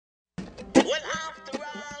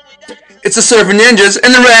It's the Surfer Ninjas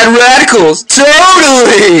and the Rad Radicals!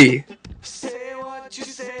 Totally!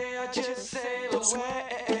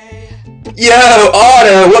 Yo,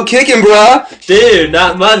 Otto, what kicking, bruh? Dude,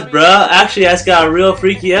 not much, bruh. Actually, I just got a real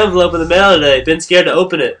freaky envelope in the mail today. Been scared to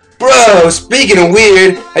open it. Bro, speaking of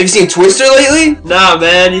weird, have you seen Twister lately? Nah,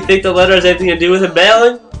 man. You think the letter has anything to do with him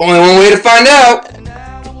mailing? Only one way to find out.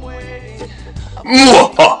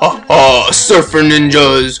 Mwahaha, Surfer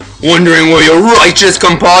Ninjas. Wondering where your righteous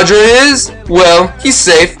compadre is? Well, he's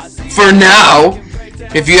safe. For now.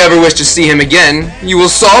 If you ever wish to see him again, you will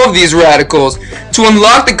solve these radicals to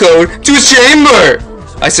unlock the code to his chamber.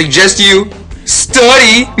 I suggest you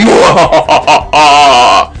study.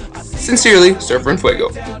 Sincerely, Surfer En Fuego.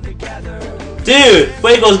 Dude,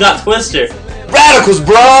 Fuego's got Twister. Radicals,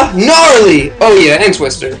 bruh! Gnarly! Oh yeah, and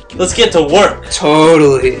Twister. Let's get to work.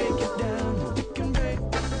 Totally.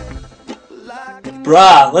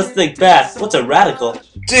 Bruh, let's think back. What's a radical?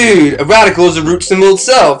 Dude, a radical is the root symbol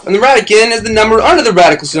itself, and the radican is the number under the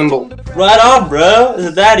radical symbol. Right on, bro. Is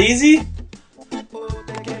it that easy?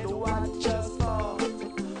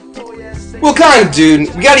 Well, kind of,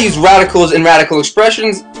 dude. We gotta use radicals in radical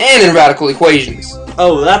expressions and in radical equations.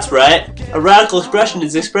 Oh, that's right. A radical expression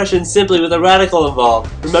is expression simply with a radical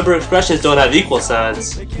involved. Remember, expressions don't have equal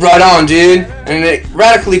signs. Right on, dude. And a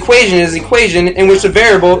radical equation is an equation in which the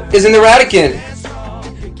variable is in the radican.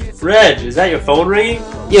 Reg, is that your phone ringing?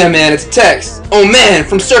 Yeah, man, it's a text. Oh, man,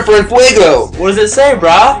 from Surfer En Fuego. What does it say,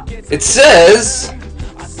 brah? It says...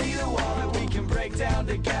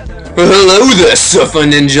 Hello there, Surfer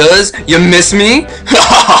Ninjas. You miss me? Ha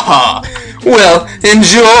ha ha! Well,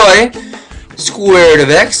 enjoy! Square root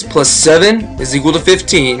of x plus 7 is equal to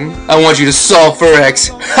 15. I want you to solve for x.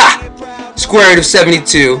 Ha! Square root of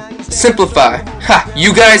 72. Simplify. Ha!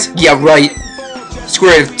 You guys? Yeah, right.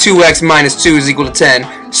 Square root of 2x minus 2 is equal to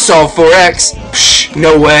 10. Solve for x. Psh,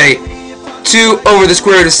 no way. 2 over the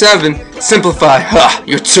square root of 7. Simplify. Ha!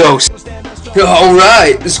 You're toast.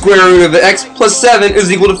 Alright, the square root of x plus 7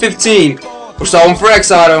 is equal to 15. We're solving for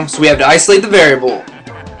x, Otto, so we have to isolate the variable.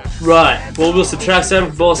 Right. Well, we'll subtract 7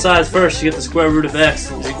 from both sides first to get the square root of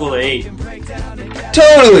x is equal to 8.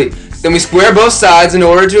 Totally! Then we square both sides in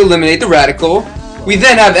order to eliminate the radical. We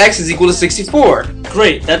then have x is equal to 64.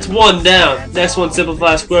 Great, that's 1 down. Next one,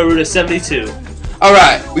 simplify square root of 72.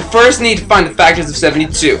 Alright, we first need to find the factors of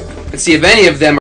 72 and see if any of them